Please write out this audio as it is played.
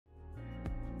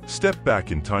Step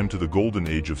back in time to the golden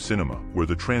age of cinema, where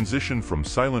the transition from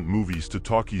silent movies to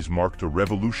talkies marked a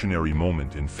revolutionary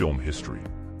moment in film history.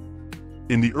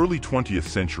 In the early 20th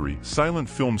century, silent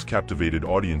films captivated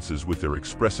audiences with their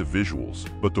expressive visuals,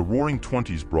 but the Roaring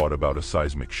Twenties brought about a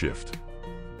seismic shift.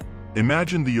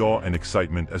 Imagine the awe and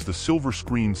excitement as the silver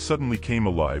screen suddenly came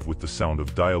alive with the sound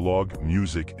of dialogue,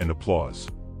 music, and applause.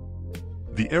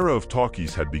 The era of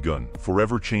talkies had begun,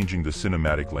 forever changing the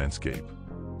cinematic landscape.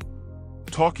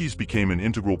 Talkies became an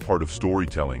integral part of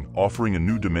storytelling, offering a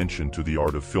new dimension to the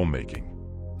art of filmmaking.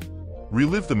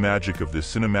 Relive the magic of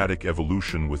this cinematic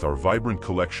evolution with our vibrant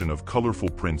collection of colorful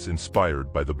prints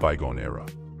inspired by the bygone era.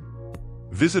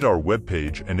 Visit our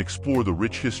webpage and explore the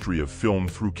rich history of film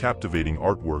through captivating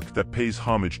artwork that pays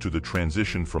homage to the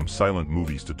transition from silent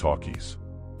movies to talkies.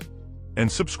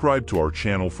 And subscribe to our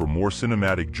channel for more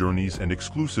cinematic journeys and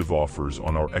exclusive offers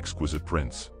on our exquisite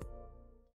prints.